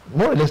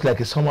more or less like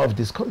a summer of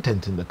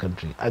discontent in the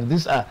country. And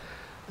these are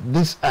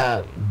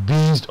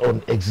based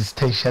on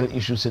existential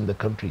issues in the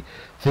country.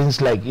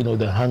 Things like, you know,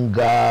 the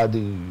hunger,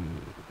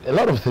 a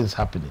lot of things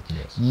happening.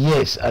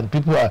 Yes, and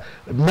people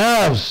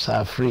nerves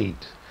are afraid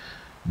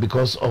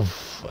because of,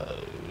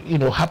 you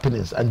know,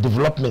 happenings and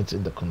developments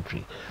in the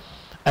country.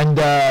 And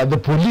the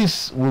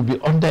police will be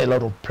under a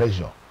lot of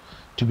pressure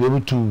to be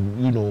able to,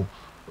 you know,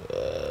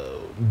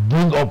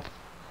 bring up,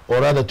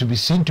 or rather to be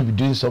seen to be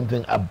doing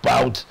something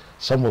about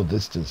some of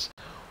these things,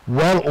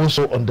 while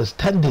also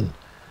understanding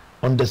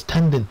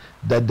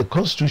that the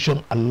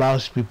Constitution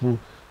allows people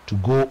to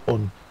go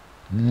on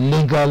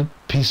legal,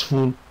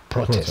 peaceful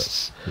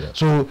protests.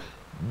 So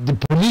the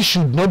police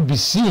should not be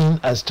seen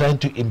as trying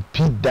to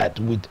impede that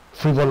with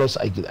frivolous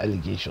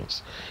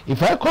allegations.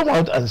 If I come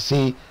out and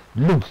say,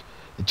 look,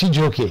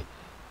 Chijoke,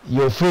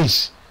 your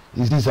face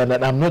is this and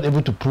that, I'm not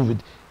able to prove it,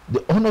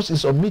 the onus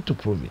is on me to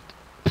prove it.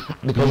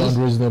 Because beyond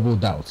reasonable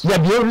doubt. Yeah,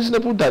 beyond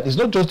reasonable doubt. It's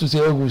not just to say,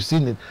 oh, we've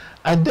seen it.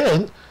 And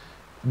then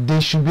they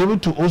should be able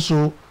to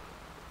also,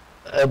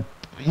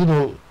 you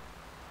know,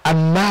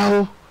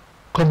 allow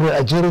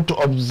Comrade Ajero to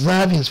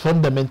observe his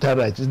fundamental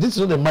rights. This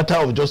is not a matter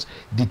of just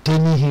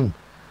detaining him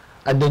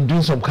and then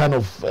doing some kind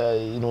of,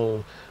 you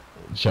know,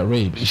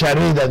 charade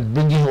and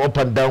bringing him up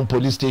and down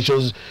police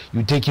stations.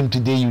 You take him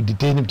today, you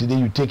detain him today,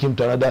 you take him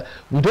to another.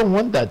 We don't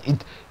want that.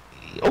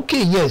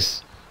 Okay,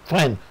 yes,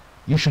 fine,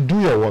 you should do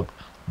your work,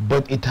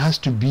 but it has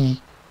to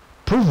be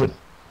proven.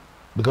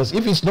 Because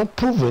if it's not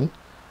proven,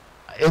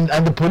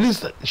 and the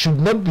police should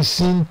not be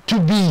seen to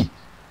be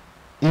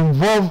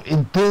involved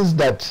in things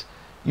that,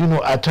 you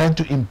know, are trying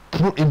to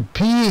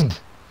impede.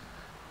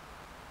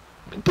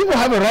 People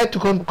have a right to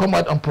come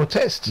out and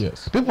protest.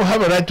 Yes. People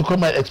have a right to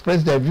come and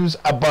express their views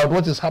about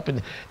what is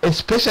happening,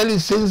 especially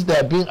since they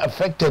are being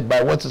affected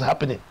by what is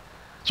happening.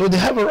 So they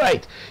have a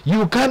right.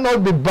 You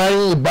cannot be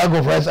buying a bag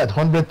of rice at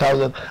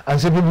 100,000 and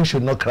say people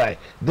should not cry.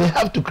 They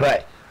have to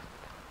cry,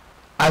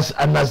 as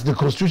the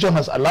Constitution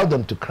has allowed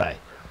them to cry.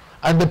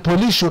 And the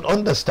police should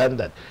understand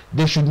that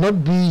they should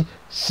not be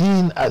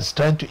seen as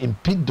trying to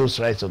impede those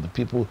rights of the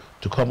people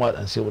to come out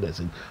and say what they're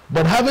saying.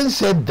 But having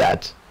said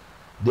that,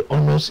 the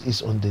onus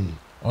is on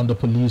the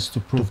police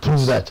to prove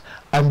that.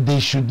 And they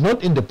should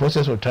not, in the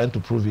process of trying to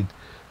prove it,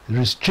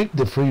 restrict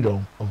the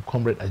freedom of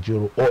Comrade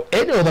Ajero or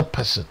any other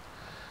person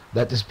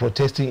that is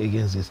protesting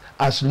against this,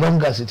 as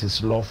long as it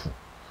is lawful.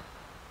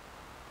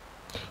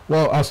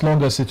 Well, as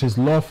long as it is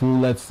lawful,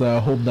 let's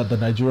hope that the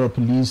Nigeria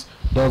police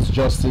does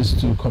justice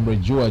to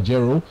Comrade Joe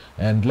Ajero,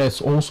 and let's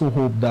also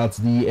hope that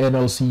the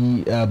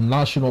NLC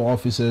national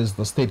officers,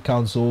 the state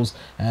councils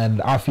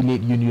and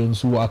affiliate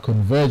unions who are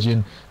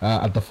converging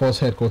at the force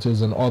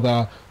headquarters and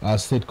other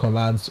state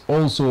commands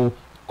also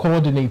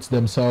coordinate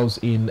themselves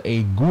in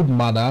a good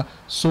manner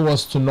so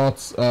as to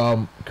not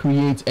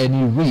create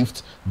any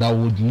rift that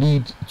would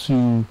lead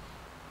to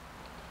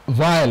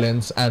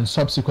violence and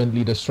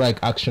subsequently the strike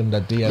action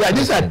that they are. Yeah,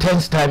 these are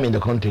tense times in the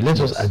country. Let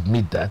us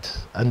admit that.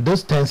 And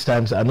those tense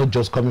times are not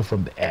just coming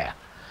from the air.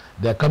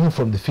 They are coming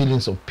from the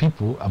feelings of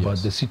people about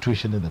the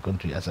situation in the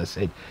country. As I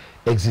said,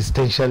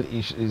 existential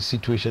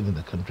situation in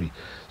the country.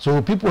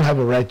 So people have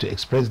a right to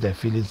express their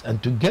feelings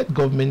and to get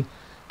government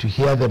to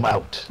hear them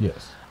out.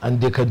 Yes. And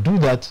they can do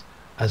that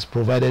as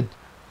provided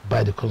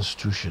by the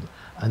Constitution.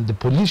 And the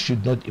police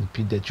should not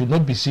impede that, should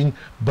not be seen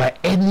by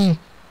any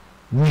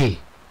way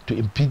to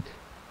impede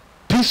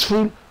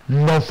peaceful,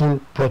 lawful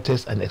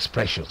protests and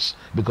expressions,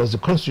 because the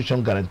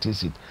Constitution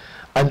guarantees it.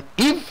 And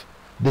if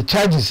the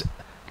charges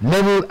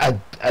leveled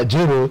at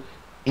Ajero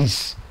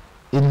is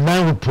in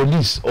line with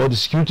police or the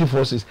security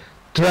forces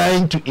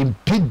trying to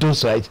impede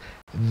those rights,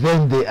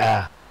 then they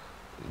are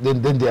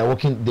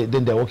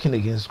working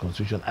against the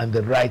Constitution and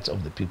the rights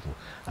of the people,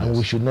 and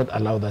we should not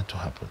allow that to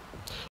happen.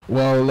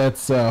 Well,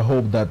 let's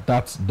hope that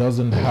that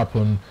doesn't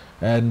happen.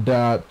 And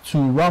to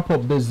wrap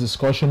up this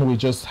discussion, we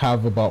just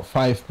have about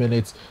 5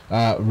 minutes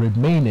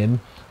remaining.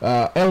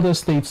 Elder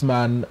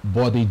statesman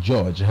Bode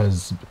George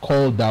has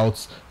called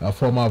out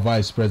former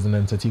Vice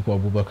President Atiku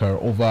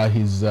Abubakar over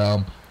his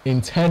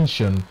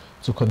intention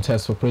to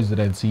contest for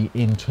presidency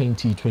in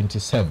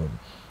 2027,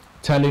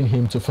 telling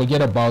him to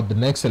forget about the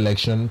next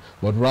election,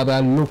 but rather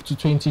look to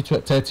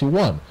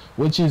 2031,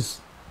 which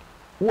is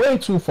way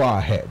too far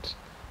ahead.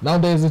 Now,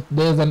 there's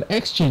an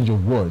exchange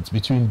of words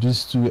between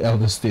these two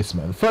elder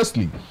statesmen.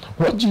 Firstly,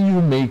 what do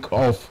you make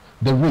of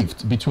the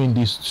rift between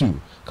these two,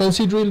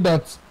 considering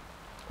that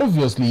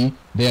obviously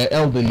they are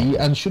elderly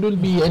and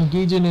shouldn't be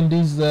engaging in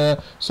these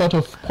sort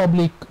of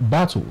public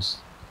battles?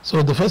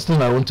 So the first thing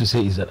I want to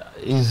say is that,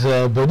 is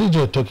Bode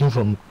George talking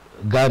from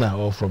Ghana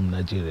or from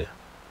Nigeria?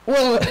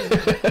 Well,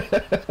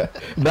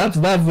 that's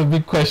the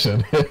big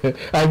question.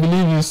 I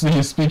believe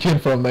he's speaking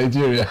from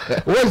Nigeria.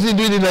 What's he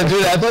doing in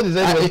Nigeria? I thought he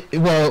said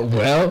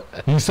well,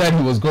 he said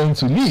he was going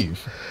to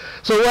leave.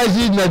 So why is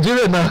he in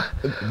Nigeria now?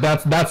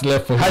 That's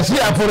left for him. Has he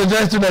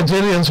apologized to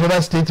Nigerians for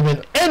that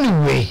statement?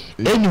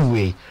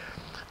 Anyway,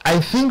 I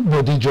think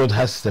Bode George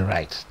has the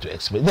right to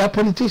explain. They are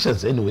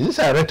politicians anyway. These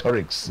are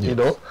rhetorics, yes. you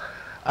know.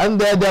 And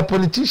they are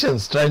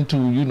politicians trying to,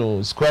 you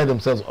know, square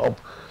themselves up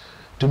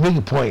to make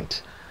a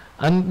point.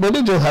 And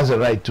Bode George has a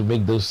right to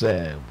make those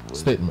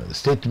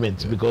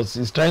statements because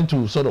he's trying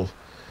to sort of,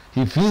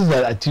 he feels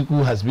that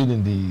Atiku has been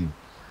in the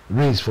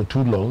race for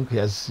too long.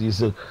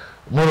 He's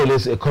more or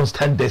less a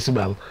constant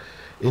decimal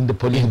in the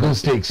political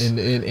stakes. So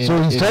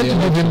he's trying to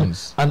give him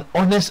an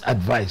honest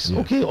advice. Yeah.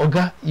 Okay,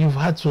 Oga, you've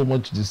had so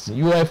much this thing.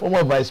 You are a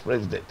former vice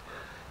president.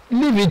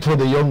 Leave it for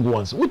the young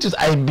ones, which is,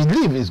 I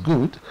believe, is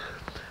good.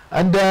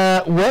 And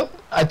well,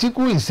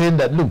 Atiku is saying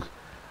that, look,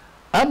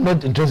 I'm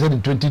not interested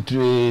in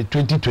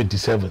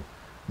 2027.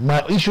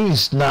 My issue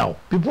is now.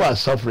 People are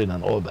suffering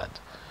and all that.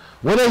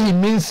 Whether he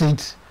means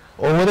it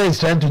or whether he's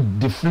trying to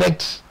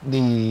deflect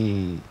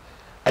the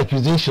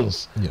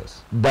accusations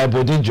by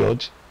Bode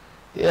George,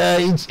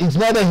 it's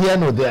neither here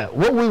nor there.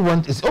 What we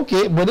want is,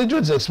 okay, Bode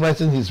George is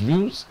expressing his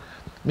views,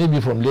 maybe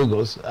from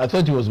Lagos. I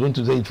thought he was going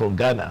to say it from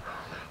Ghana.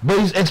 But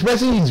he's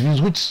expressing his views,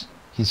 which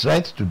he's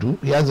right to do.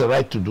 He has a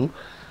right to do.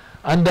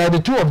 And the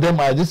two of them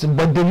are this.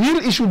 But the real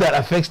issue that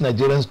affects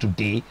Nigerians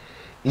today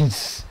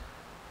is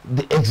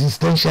the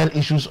existential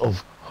issues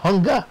of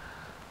hunger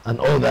and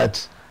all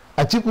that.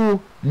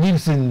 Atiku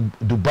lives in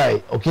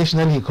Dubai.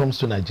 Occasionally he comes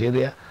to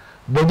Nigeria.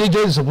 Bode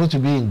George is supposed to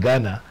be in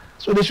Ghana.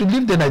 So they should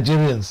leave the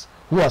Nigerians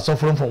who are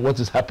suffering from what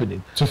is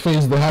happening to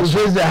face the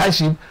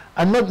hardship.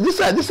 And not these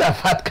are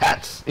fat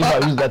cats, if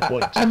I use that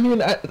point. I mean,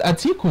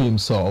 Atiku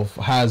himself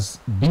has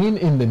been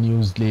in the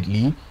news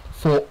lately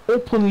for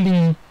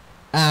openly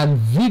and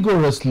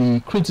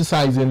vigorously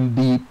criticizing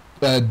the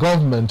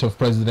government of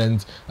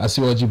President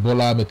Asuu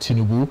Bola Ahmed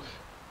Tinubu.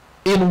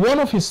 In one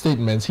of his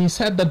statements, he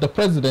said that the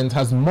president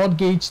has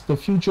mortgaged the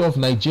future of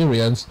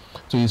Nigerians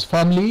to his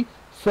family,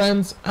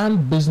 friends,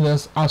 and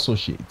business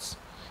associates.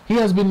 He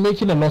has been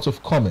making a lot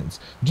of comments.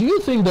 Do you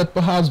think that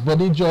perhaps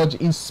Bode George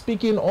is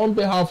speaking on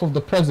behalf of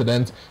the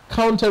president,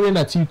 countering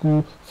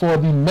Atiku for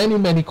the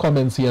many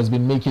comments he has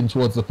been making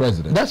towards the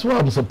president? That's why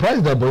I'm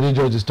surprised that Bode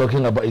George is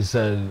talking about is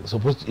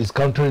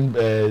countering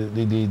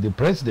the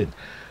president,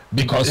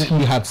 because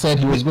he had said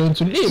he was going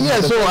to leave. Yeah,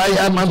 so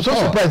I'm so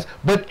surprised.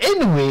 But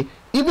anyway,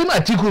 even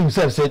Atiku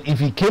himself said if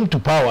he came to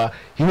power,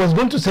 he was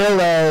going to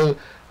sell.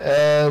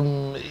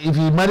 If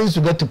he managed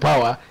to get to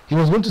power, he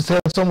was going to sell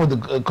some of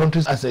the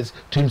country's assets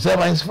to himself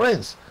and his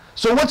friends.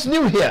 So what's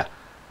new here?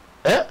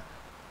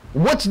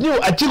 What's new?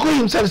 Atiku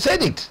himself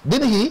said it,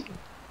 didn't he?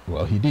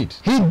 Well, he did.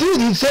 He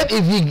did. He said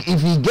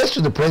if he gets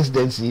to the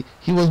presidency,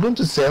 he was going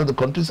to sell the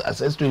country's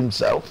assets to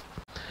himself,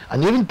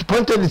 and even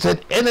pointedly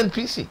said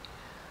NNPC.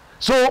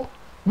 So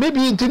maybe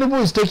Tinubu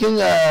is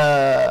taking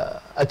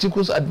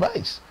Atiku's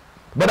advice.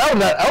 But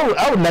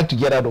I would like to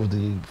get out of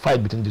the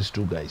fight between these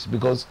two guys,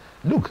 because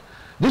look,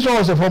 this one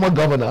was a former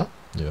governor.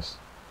 Yes.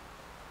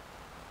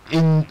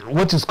 In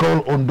what is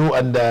called Ondo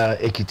and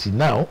Ekiti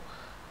now,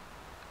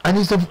 and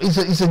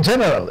he's a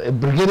general, a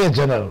brigadier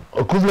general,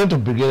 equivalent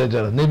of brigadier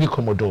general, Navy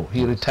Commodore.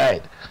 He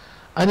retired,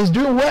 and he's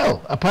doing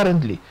well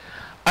apparently.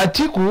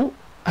 Atiku,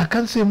 I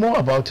can't say more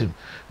about him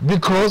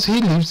because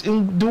he lives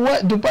in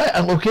Dubai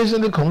and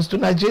occasionally comes to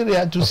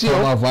Nigeria to see a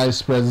former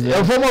vice president,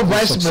 a former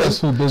vice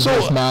successful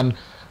businessman,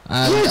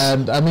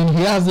 and I mean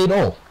he has it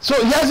all.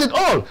 So he has it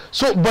all.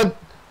 So, but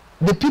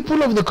the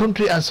people of the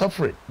country are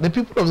suffering. The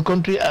people of the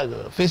country are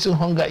facing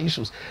hunger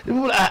issues. The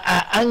people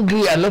are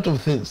angry at a lot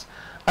of things.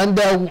 And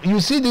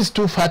you see these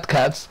two fat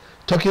cats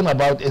talking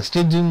about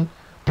exchanging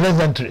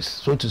pleasantries,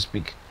 so to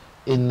speak.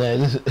 All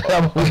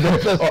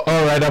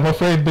right, I'm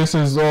afraid this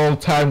is all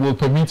time will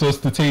permit us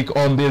to take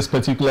on this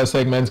particular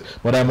segment,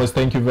 but I must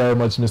thank you very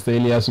much, Mr.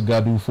 Ilyasu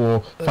Gadu,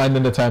 for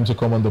finding the time to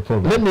come on the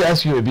program. Let me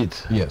ask you a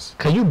bit. Yes.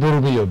 Can you borrow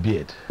me your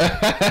beard?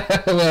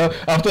 Well,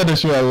 after the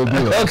show I will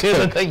do that. Okay,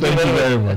 thank you very much.